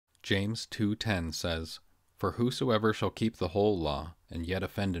James 2:10 says, "For whosoever shall keep the whole law, and yet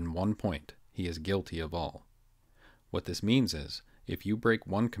offend in one point, he is guilty of all." What this means is, if you break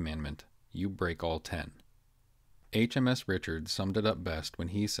one commandment, you break all 10. HMS Richards summed it up best when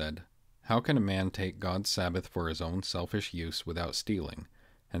he said, "How can a man take God's Sabbath for his own selfish use without stealing,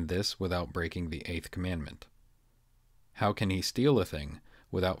 and this without breaking the 8th commandment? How can he steal a thing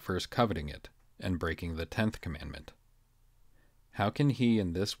without first coveting it, and breaking the 10th commandment? How can he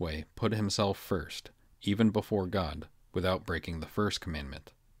in this way put himself first, even before God, without breaking the 1st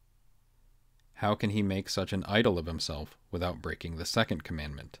commandment? How can he make such an idol of himself without breaking the 2nd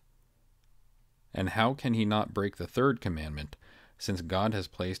commandment? And how can he not break the 3rd commandment, since God has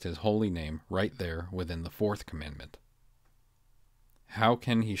placed his holy name right there within the 4th commandment? How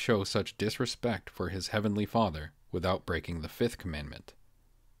can he show such disrespect for his heavenly Father without breaking the 5th commandment?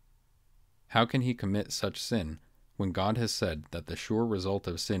 How can he commit such sin when God has said that the sure result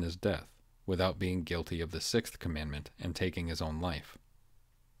of sin is death, without being guilty of the 6th commandment and taking his own life?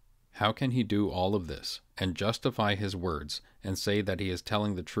 How can he do all of this and justify his words and say that he is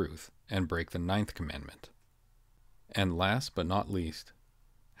telling the truth and break the 9th commandment? And last but not least,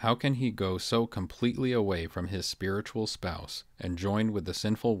 how can he go so completely away from his spiritual spouse and join with the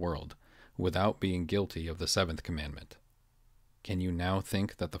sinful world without being guilty of the 7th commandment? Can you now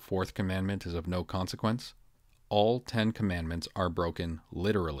think that the 4th commandment is of no consequence? All 10 commandments are broken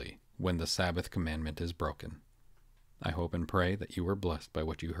literally when the Sabbath commandment is broken. I hope and pray that you were blessed by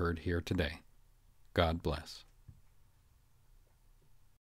what you heard here today. God bless.